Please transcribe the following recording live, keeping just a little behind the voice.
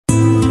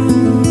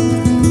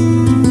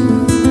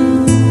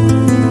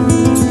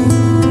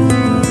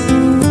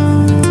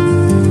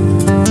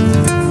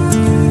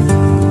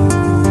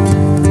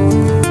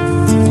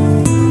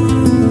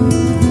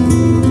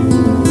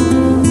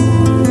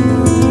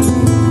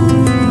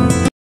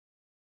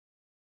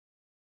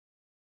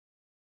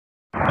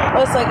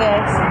what's up,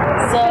 guys?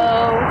 So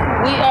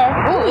we are.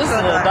 Ooh, this is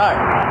a little dark.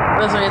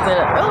 Let's raise it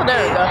up. Oh, there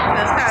we go.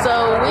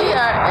 So we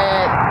are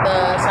at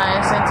the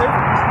Science Center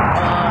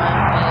on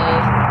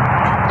a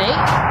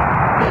date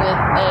with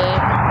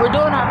a. We're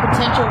doing our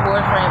potential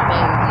boyfriend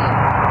thing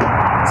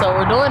again. So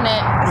we're doing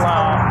that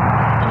live,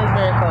 and it's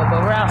very cold.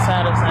 But we're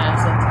outside of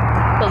Science Center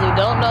because we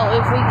don't know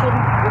if we can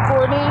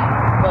record in,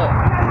 but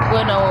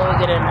we'll know when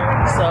we get in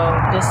there. So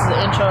this is the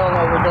intro of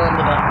what we're doing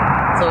today.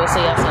 So we'll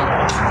see y'all soon,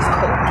 guys. It's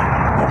cool.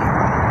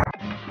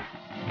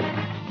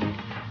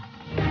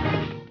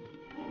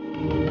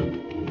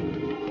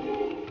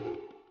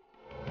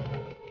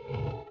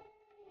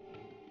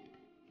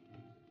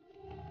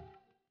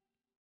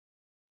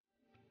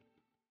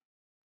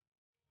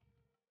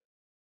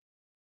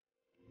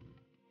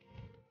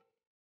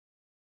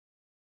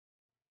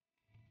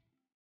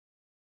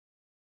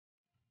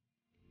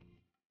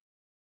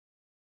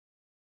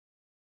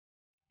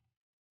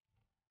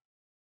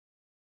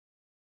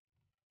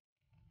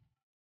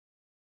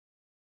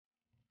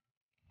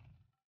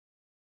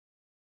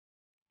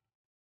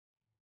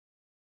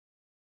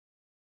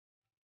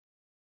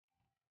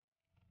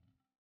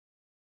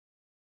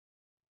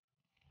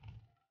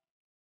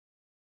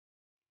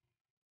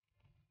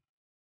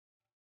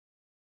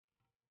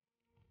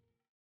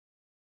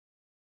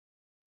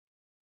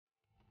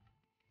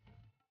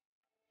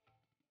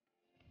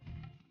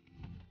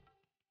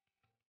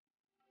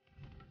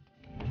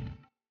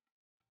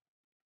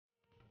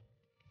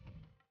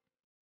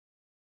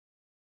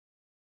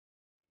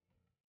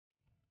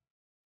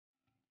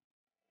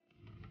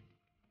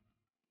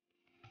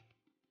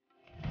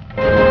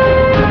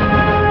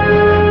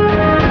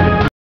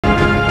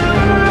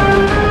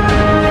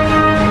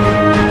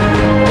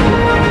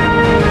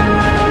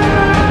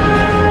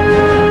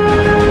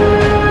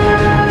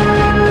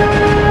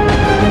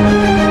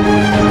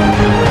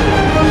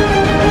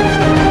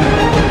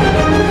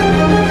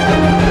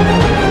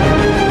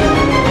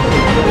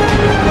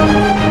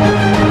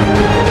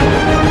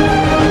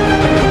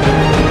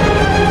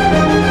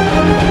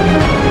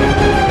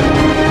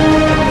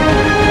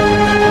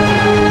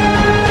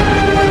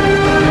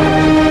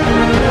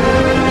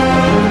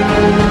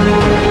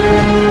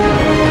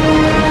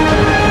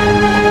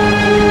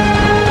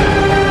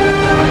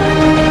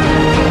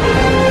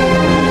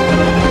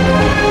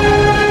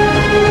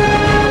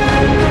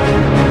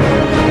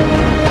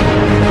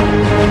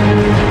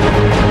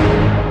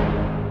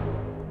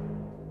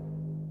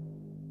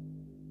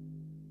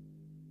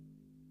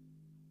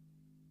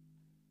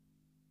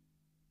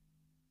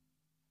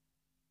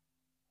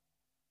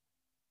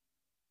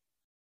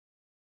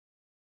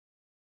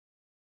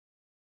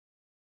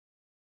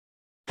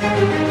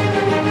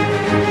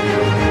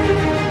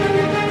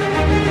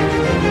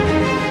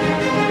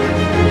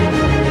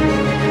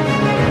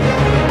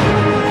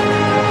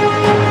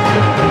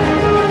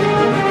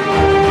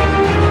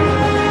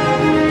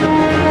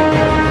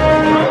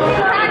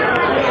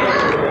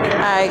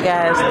 Alright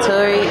guys,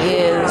 Tori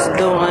is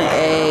doing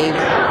a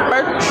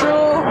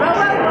virtual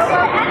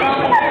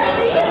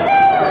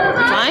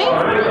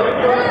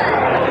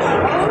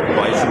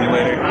flight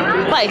simulator.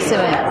 Flight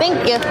simulator.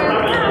 Thank you.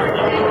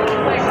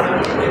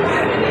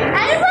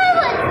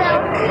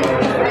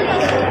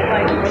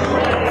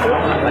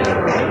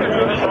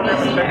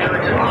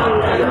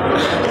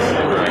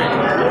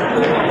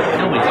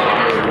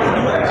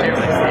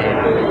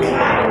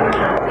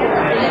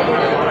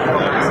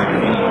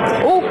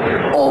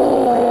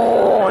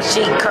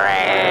 She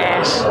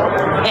crashed,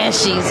 and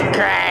she's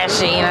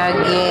crashing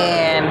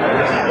again.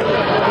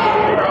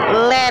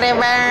 Let it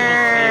burn.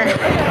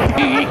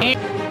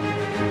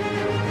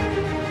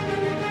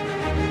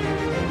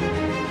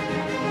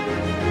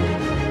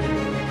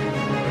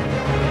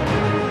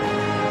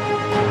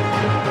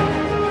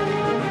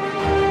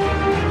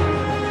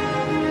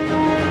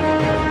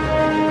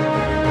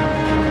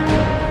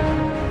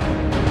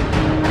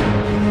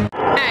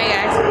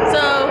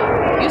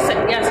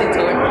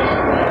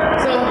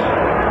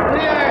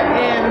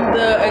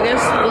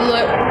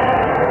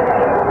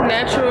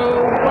 Natural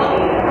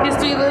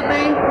history little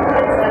thing.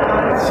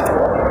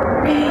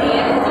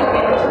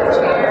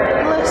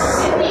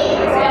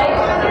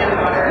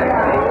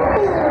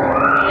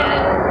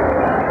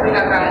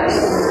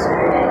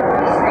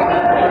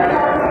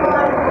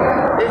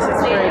 This is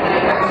very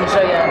good. Let me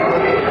show y'all.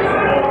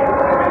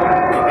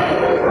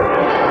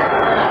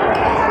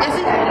 Is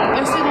it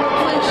little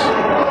fish?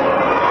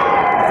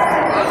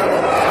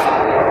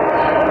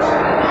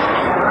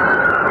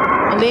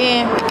 And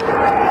then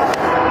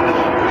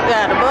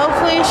got a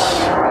blowfish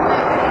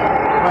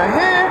right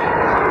here,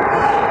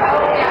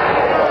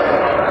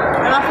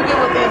 and I forget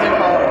what these are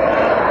called,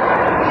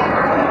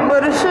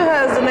 but it sure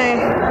has the name.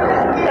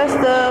 That's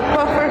the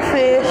puffer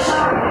fish.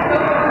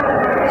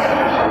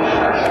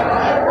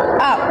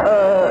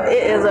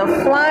 It is a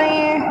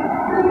flying.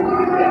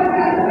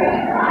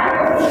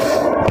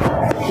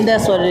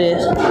 That's what it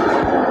is.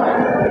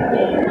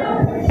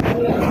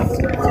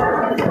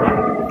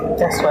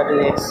 That's what it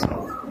is.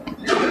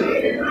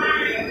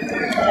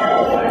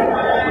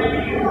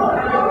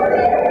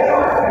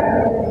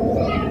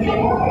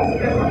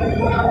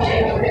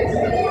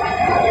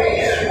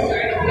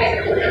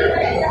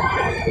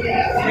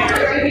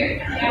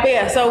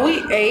 So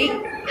we ate.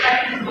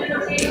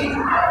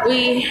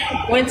 We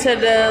went to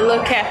the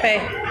little cafe.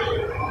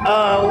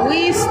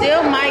 We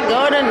still might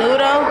go to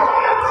Noodle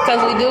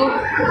because we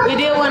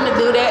did want to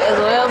do that as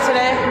well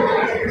today.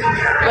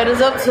 But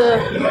it's up to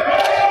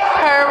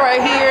her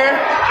right here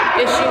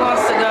if she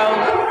wants to go.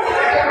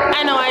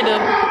 I know I do.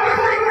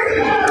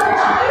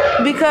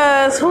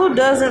 Because who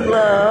doesn't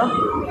love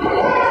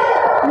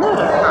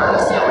Noodle?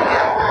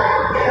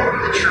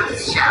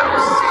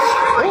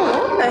 Ooh,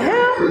 what the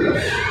hell?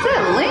 Is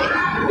that lint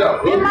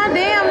in my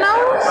damn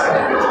nose?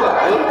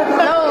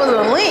 No, it was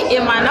a lint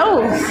in my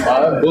nose.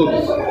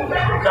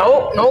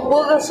 Nope, no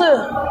boogers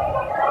here.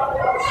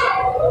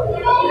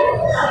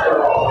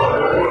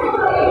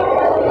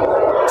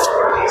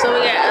 So we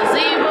got a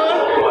zebra,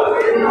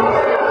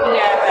 we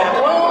got a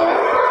baboon,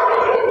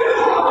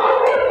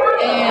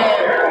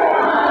 and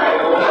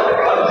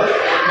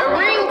a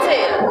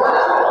ringtail.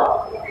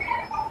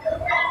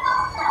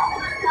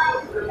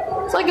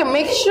 It's like a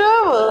mixture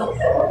of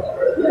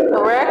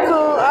a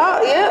raccoon.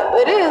 Oh, yep,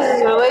 it is.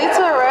 It's related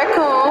to a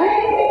raccoon.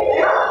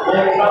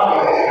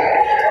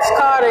 It's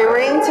called a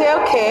ringtail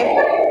cat.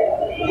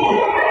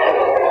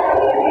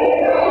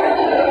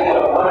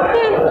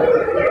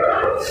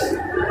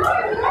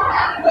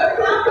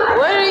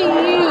 What are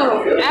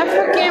you?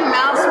 African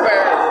mouse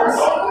birds.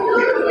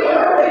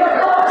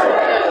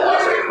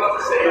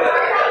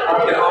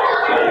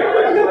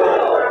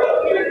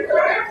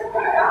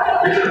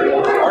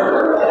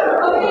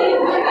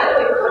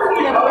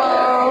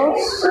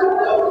 Hippos.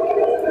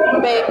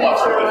 Baby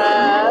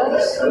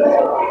giraffes.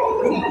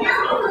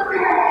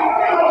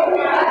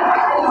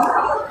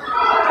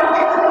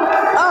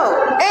 Oh,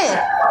 and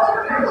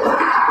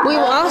we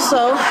will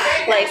also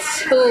like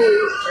to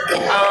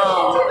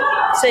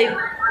say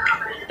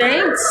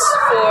thanks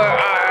for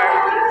our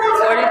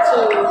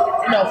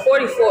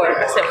 44.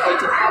 I said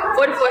 42.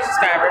 44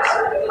 subscribers.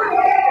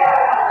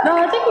 No, I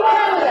think we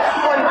probably got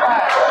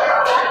 45.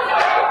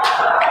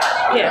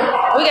 Yeah,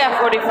 we got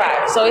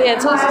 45. So we had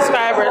 2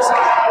 subscribers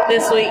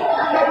this week.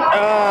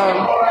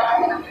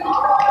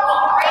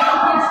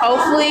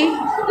 Hopefully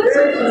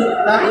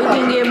we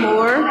can get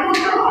more.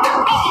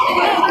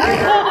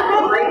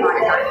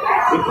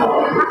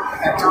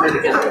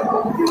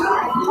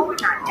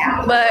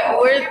 But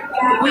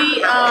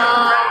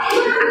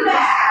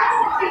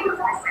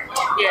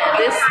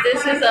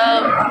this is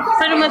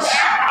pretty much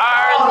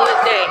our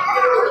little day.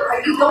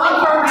 So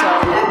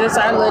this is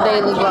our little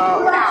daily vlog.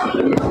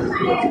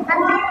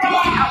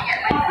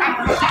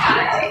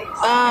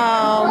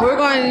 We're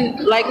going,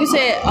 like we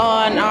said,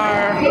 on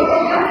our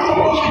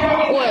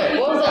what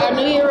was it? Our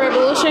New Year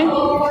Revolution.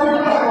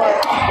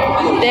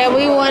 That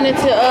we wanted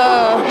to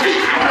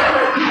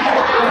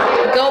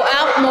go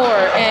out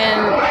more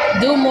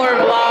and do more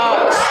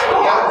vlogs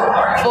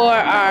for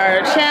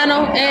our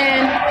channel.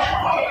 And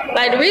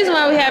like the reason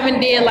why we haven't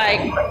did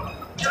like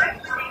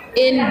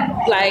in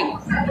like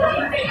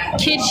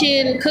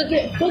kitchen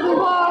cooking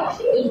vlogs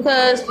is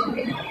because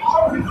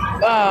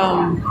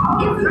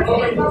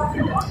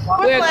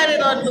we're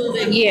planning on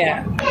moving.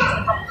 Yeah,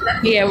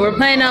 we're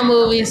planning on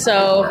moving.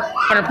 So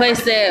from the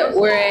place that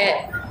we're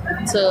at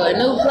to a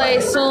new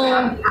place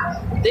soon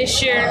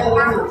this year,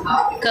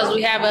 because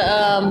we have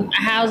a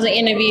housing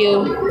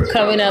interview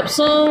coming up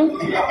soon,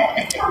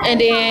 and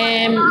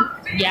then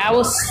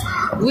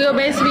we'll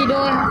basically be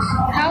doing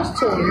house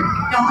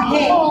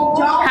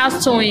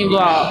touring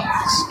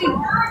vlogs.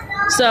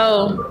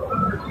 So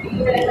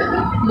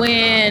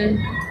when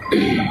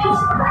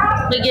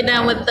we get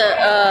done with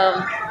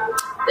the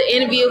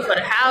interview for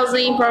the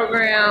housing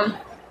program,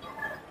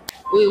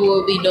 we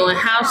will be doing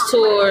house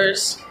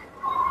tours.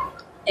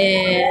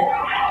 And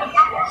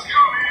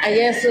I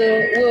guess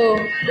we'll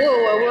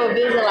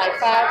visit like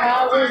 5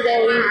 houses that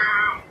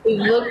we've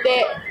looked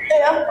at.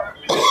 Yeah.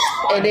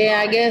 And then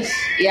I guess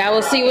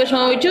we'll see which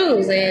one we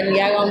choose. And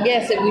y'all gonna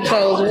guess if we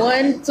chose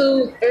 1,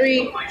 2,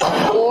 3,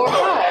 4,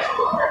 5.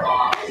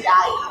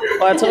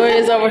 While Tori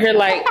is over here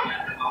like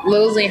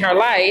losing her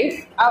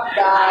life. I'm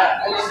died.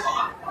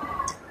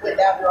 With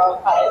that wrong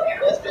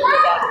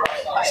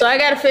pipe. So I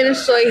gotta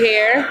finish Toy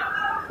hair.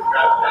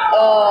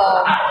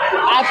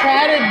 I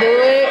tried to do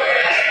it,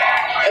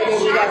 and then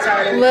we got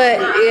tired. But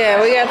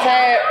yeah, we got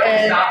tired,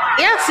 and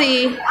y'all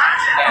see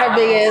her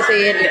big ass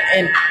head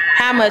and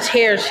how much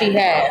hair she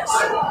has.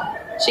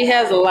 She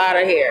has a lot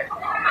of hair.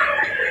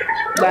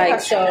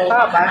 Like so,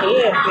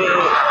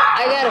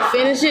 I gotta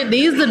finish it.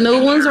 These are the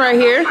new ones right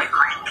here,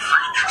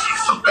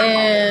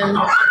 and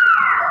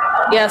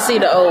y'all see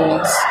the old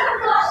ones.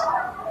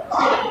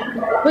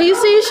 But you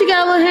see, she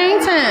got a little hang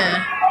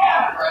time.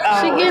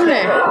 She getting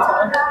there.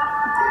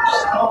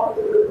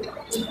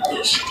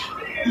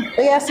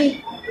 But y'all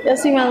see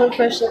my little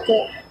fresh look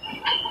up.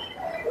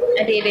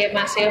 I did that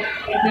myself.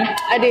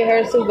 I did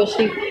hers too, but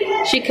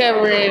she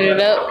covered it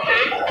up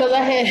because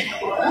I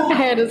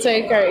had to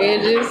take her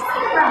edges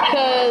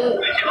because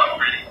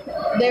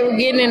they were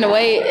getting in the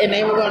way and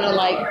they were gonna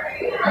like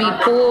be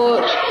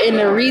pulled in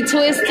the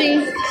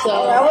retwisting. So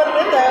I would have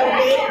been there,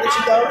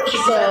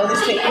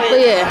 but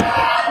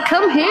yeah,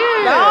 come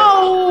here.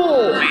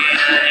 No.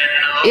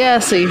 Yeah,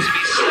 see.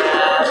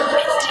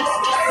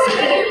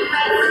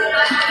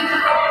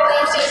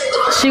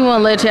 She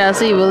won't let y'all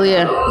see, but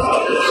yeah.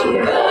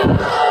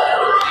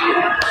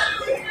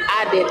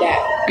 I did that.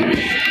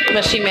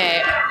 But she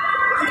mad.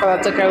 Because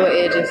I took her little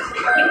edges.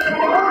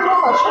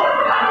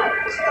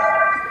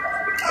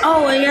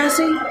 Oh, and y'all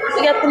see?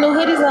 We got the new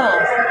hoodies on.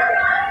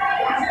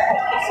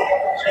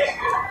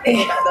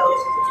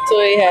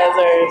 Tori has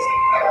hers.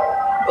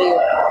 We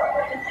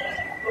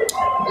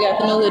got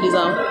the new hoodies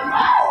on.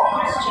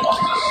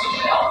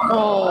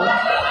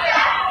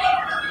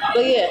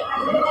 But yeah.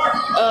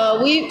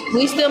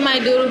 We still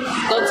might go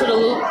to the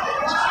loop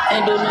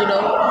and do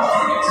noodle.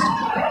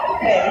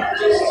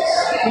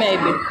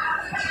 Maybe.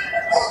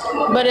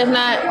 But if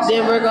not,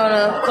 then we're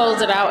gonna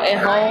close it out at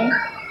home.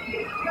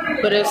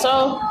 But if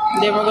so,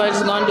 then we're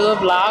just gonna do a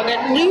vlog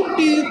at the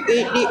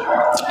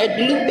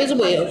loop as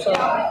well. So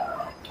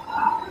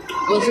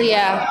we'll see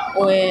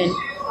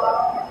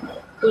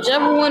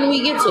whichever one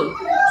we get to.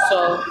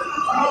 So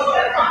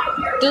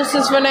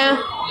deuces for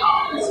now.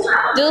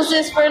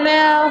 Deuces for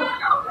now.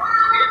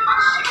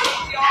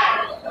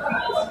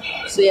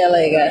 See y'all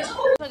later, guys.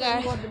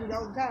 Okay.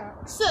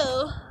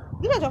 So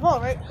you got your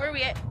phone, right? Where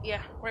we at?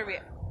 Yeah, where we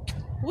at?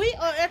 We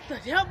are at the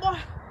Delmar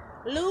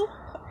Lou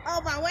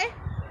on my way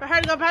for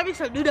her to go buy me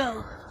some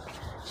noodles.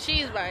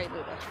 She's buying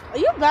noodles. Are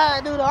you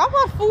buying noodles? I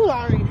want food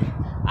already.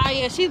 Oh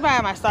yeah, she's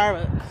buying my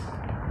Starbucks.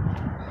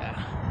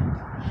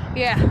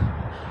 Yeah.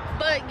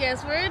 But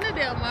yes, we're in the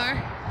Delmar.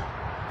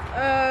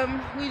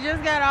 We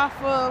just got off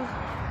of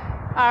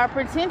our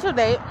potential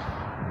date.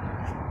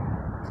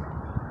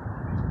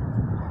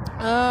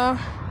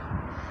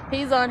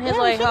 He's on his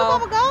way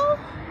home. Go?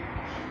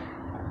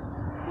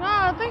 No,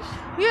 I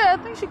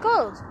think she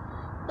closed.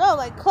 No,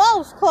 like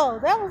close.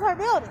 That was her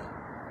building.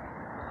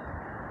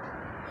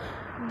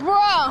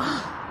 Bro,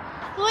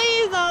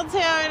 please don't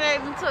tell me they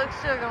took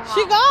Sugar Mama.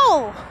 She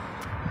gone.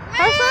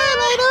 Her son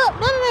ain't up.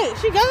 None of that.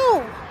 She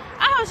gone.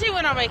 I thought she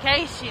went on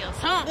vacation or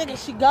something. Nigga,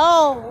 she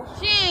gone.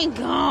 She ain't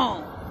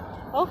gone.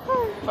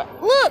 Okay. But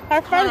look,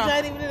 her first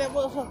ain't even in that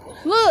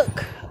motherfucker.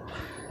 Look,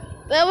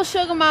 that was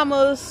Sugar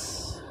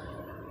Mama's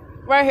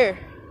right here.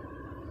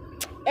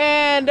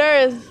 And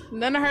there is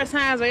none of her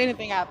signs or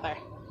anything out there.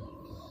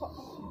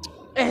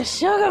 And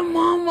Sugar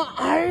Mama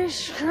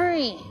ice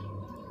cream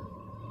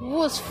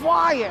was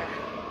fire.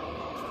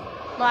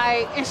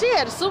 Like, and she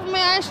had a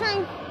Superman ice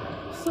cream.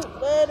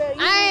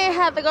 I ain't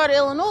have to go to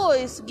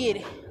Illinois to get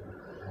it.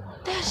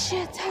 That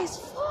shit tastes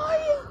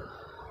fire.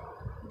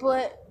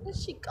 But where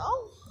she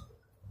go?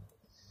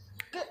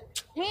 Good.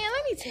 Man,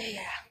 let me tell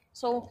ya.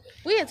 So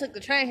we had took the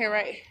train here,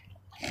 right?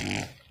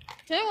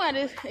 Tell you what,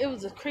 it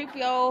was a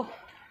creepy old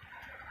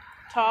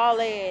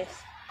tall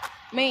ass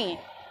man.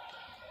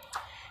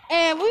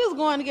 And we was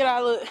going to get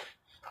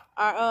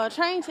our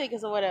train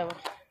tickets or whatever.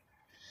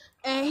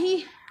 And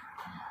he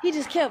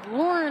just kept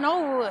luring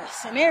over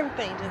us and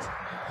everything, just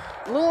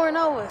luring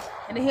over us.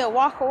 And then he'll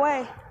walk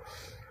away.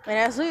 And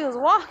as we was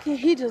walking,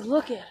 he just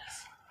looking at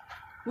us.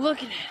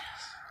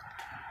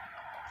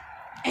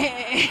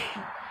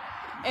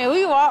 And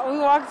we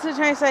walked to the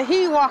train. So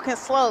he walking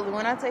slowly.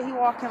 When I say he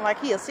walking like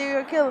he a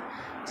serial killer,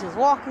 just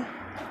walking,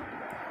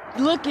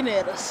 looking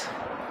at us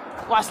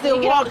while still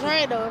walking.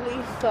 Train though, at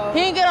least, so. He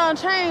didn't get on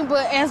the train,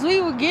 but as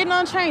we were getting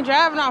on the train,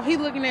 driving off, he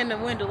looking in the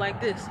window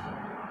like this.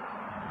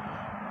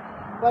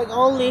 Like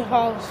only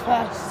house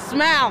fast.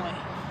 Smiling.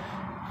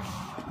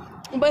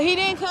 But he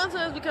didn't come to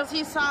us because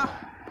he saw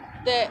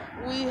that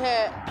we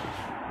had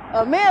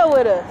a male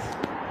with us.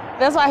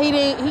 That's why he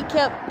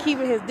kept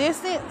keeping his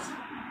distance.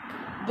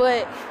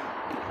 But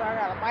so I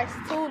got a nice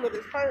tool in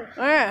his purse.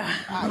 Yeah.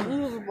 I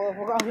use it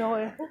off your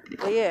way.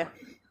 But yeah.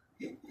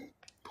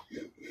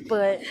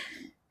 But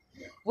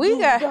we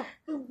got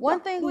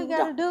one thing we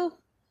gotta do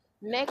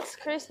next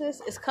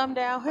Christmas is come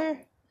down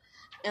here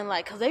and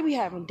cause they be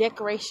having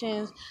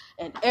decorations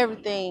and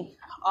everything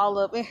all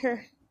up in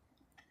here.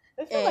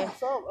 They still got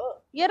some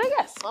up. Yeah, they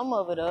got some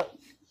of it up.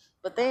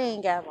 But they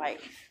ain't got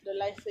the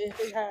lights they have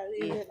at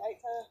nighttime.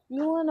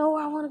 You wanna know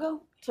where I wanna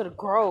go? To the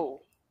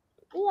Grove.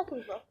 Yeah, I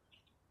can go.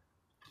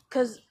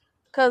 Cause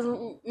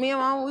me and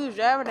Mama, we was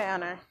driving down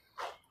there.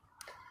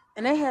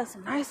 And they had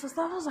some nicer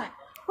stuff. I was like,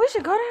 we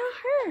should go down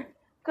here.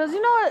 Cause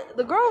you know what?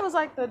 The Grove is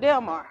like the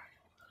Delmar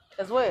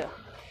as well.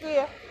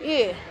 Yeah.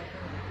 Yeah.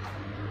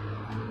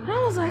 And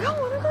I was like, I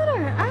wanna go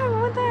there. I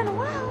haven't went there in a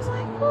while. I was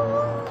like,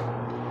 cool.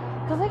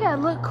 Cause they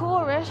got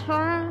cool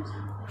restaurants.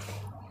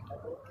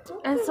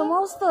 And some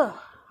more stuff.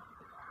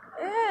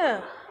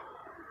 Yeah.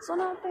 So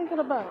now I'm thinking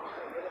about.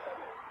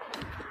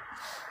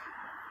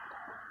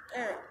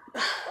 Alright,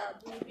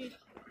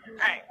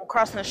 I'm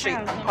crossing the street.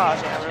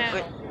 Pause y'all real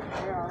quick.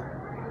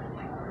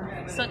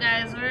 So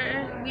guys,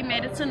 we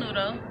made it to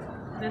Noodle.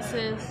 This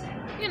is,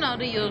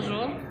 the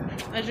usual.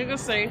 As you can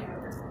see.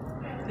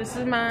 This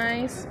is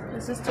mine.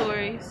 This is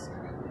Tori's.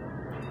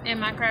 And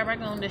my crab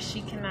ragoon that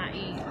she cannot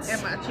eat.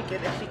 And my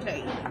chicken that she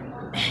can't eat.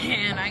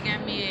 And I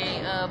got me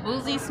a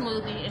boozy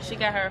smoothie, and she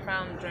got her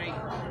fountain drink.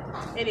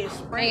 It is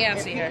spring. Yeah, I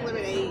see her.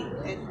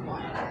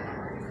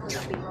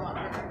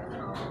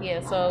 Yeah,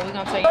 so we're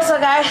gonna take. What's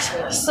up,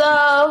 guys?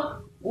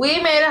 So we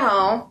made it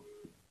home.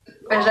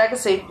 As y'all can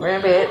see, we're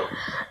in bed.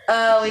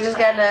 We just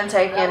got done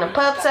taking the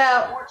pups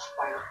out,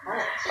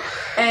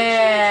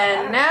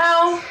 and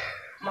now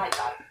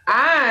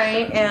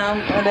I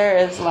am. There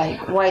is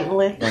like white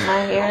lint in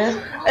my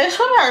hair. It's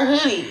from her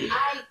hoodie.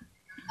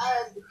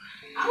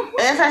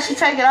 That's how she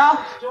take it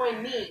off. It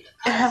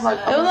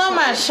was on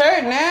my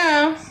shirt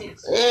now.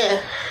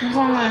 Yeah, it's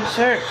on my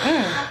shirt.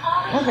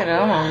 Look at it,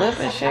 I'm on lip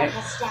and shit.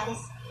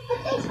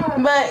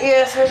 But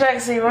yes, as y'all can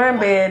see, we're in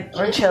bed,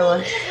 we're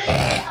chilling.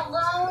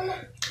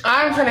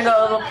 I'm gonna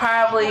go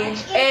probably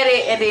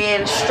edit and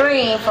then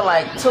stream for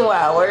like 2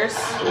 hours,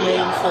 maybe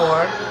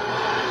 4.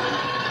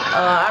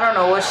 I don't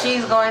know what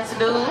she's going to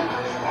do.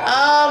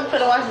 I'm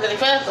gonna watch it really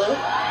fast though.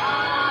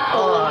 A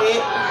little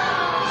bit.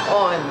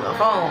 On the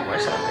phone or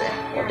something.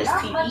 Or this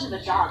TV.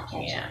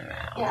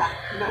 Yeah,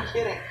 no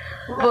kidding.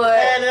 But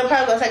and I'm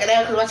probably gonna take it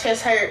down because my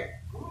chest hurt.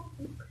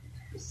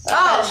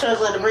 I'm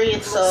struggling to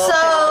breathe, so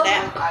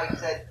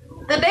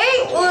the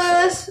date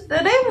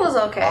was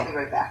okay. I'll be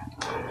right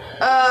back.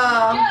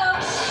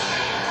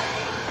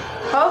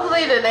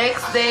 Hopefully the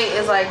next date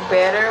is like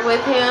better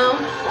with him.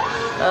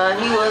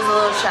 He was a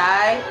little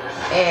shy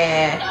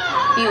and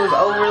he was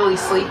overly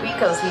sleepy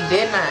because he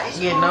did not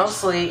get no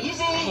sleep.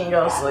 He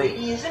go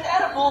sleep.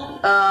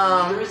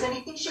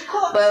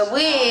 But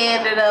we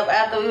ended up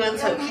after we went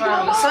from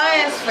the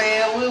science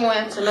fair, we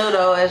went to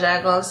Nudo, as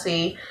y'all gonna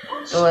see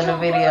during the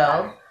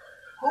video.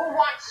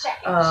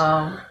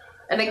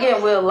 And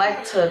again, we'd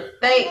like to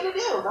thank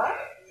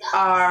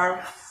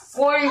our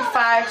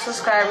 45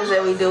 subscribers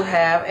that we do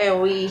have,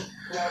 and we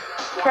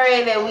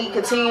pray that we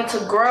continue to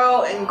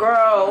grow and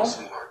grow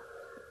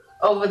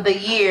over the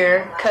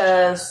year,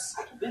 because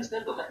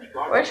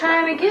we're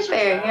trying to get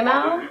there, you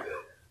know.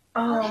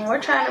 We're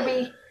trying to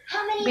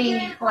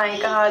be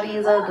like all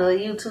these other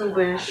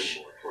YouTubers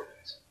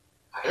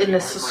in the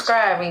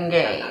subscribing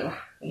game,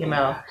 you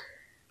know.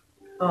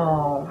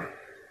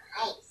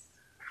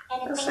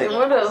 Let's see,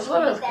 what else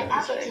can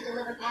I say?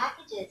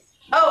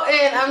 Oh,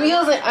 and I'm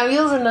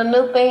using the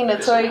new thing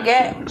that Tori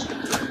got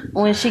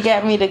when she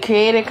got me the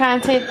creator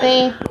content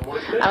thing.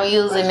 I'm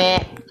using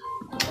that.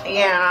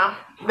 Yeah,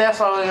 that's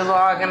what we was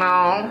logging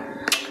on.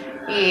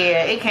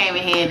 Yeah, it came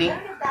in handy.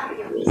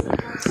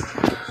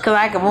 Cause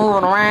I can move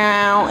it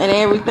around and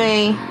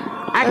everything.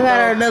 I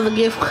got another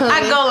gift coming.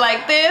 I go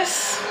like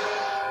this.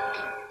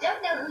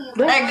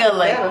 I go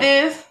like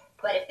this.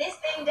 But if this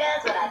thing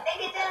does what I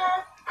think it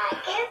does, I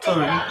can't say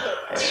that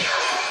I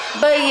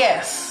can't. But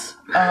yes,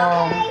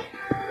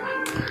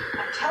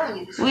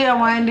 we are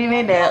winding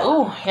it down.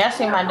 Ooh, y'all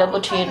see my double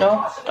chin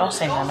though? Don't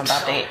say nothing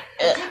about that.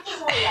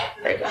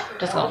 There you go.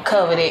 Just gonna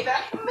cover it.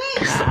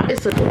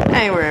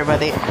 I ain't worried about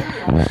that.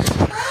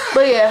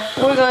 But yeah,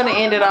 we're gonna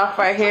end it off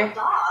right here.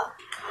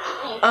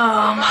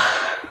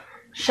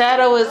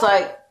 Shadow is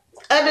like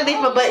underneath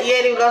my butt. You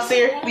ain't even gonna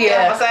see her.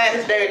 Yeah, my side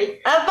is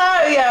dirty. I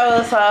thought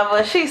y'all saw,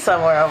 but she's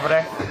somewhere over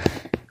there.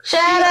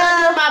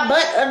 Shadow, my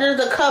butt under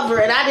the cover,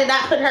 and I did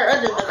not put her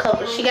under the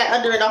cover. She got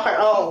under it on her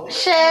own.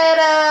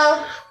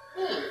 Shadow,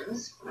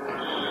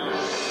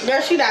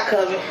 girl, she not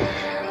coming.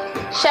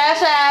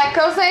 Shy,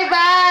 come say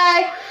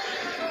bye.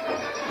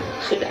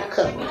 She not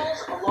coming.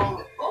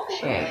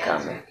 She ain't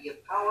coming.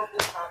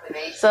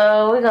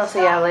 So we're gonna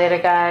see y'all later,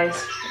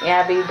 guys.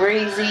 Y'all be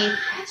breezy,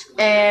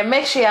 and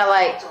make sure y'all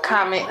like,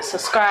 comment,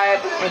 subscribe,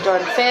 and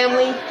join the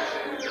family,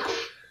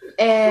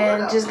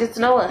 and just get to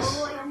know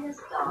us,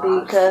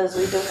 because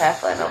we do have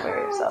fun over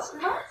here. So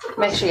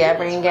make sure y'all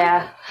bring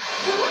y'all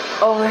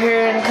over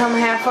here and come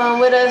have fun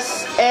with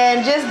us,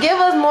 and just give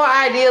us more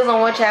ideas on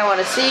what y'all want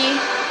to see.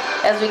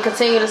 As we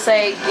continue to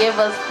say, give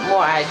us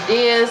more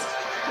ideas.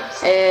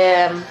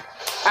 And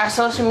our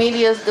social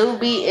medias do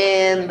be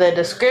in the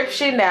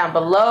description down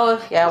below.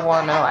 If y'all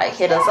want to like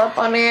hit us up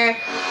on there,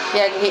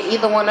 y'all can hit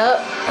either one up,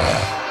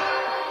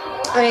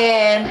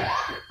 and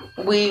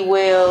we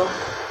will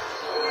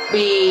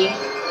be,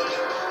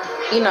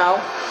 you know,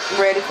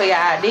 ready for your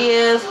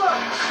ideas.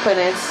 Put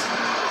in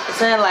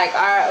like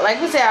our, like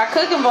we said, our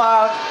cooking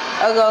vlog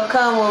are gonna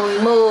come when we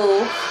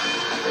move.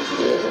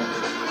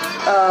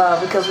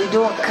 Because I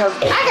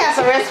got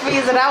some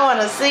recipes that I want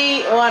to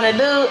see, want to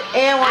do,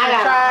 and want to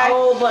try. A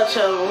whole bunch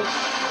of them.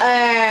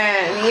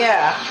 And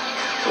yeah,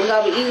 we're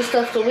gonna be eating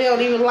stuff that we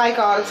don't even like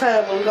all the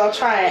time, but we're gonna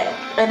try it.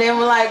 And then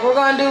we're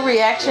gonna do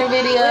reaction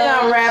videos. We're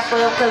gonna wrap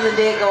up because it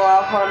did go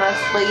off on us.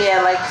 But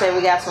yeah, like I said,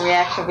 we got some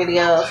reaction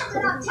videos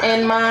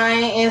in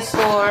mind, in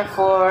store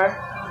for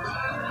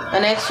the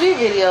next few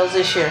videos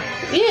this year.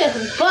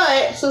 Yes,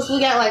 but since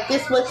we got like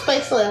this much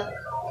space left,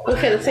 we're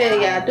gonna tell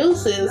y'all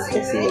deuces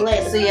and see you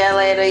later. See y'all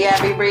later.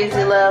 Y'all be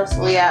breezy, loves.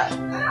 We out.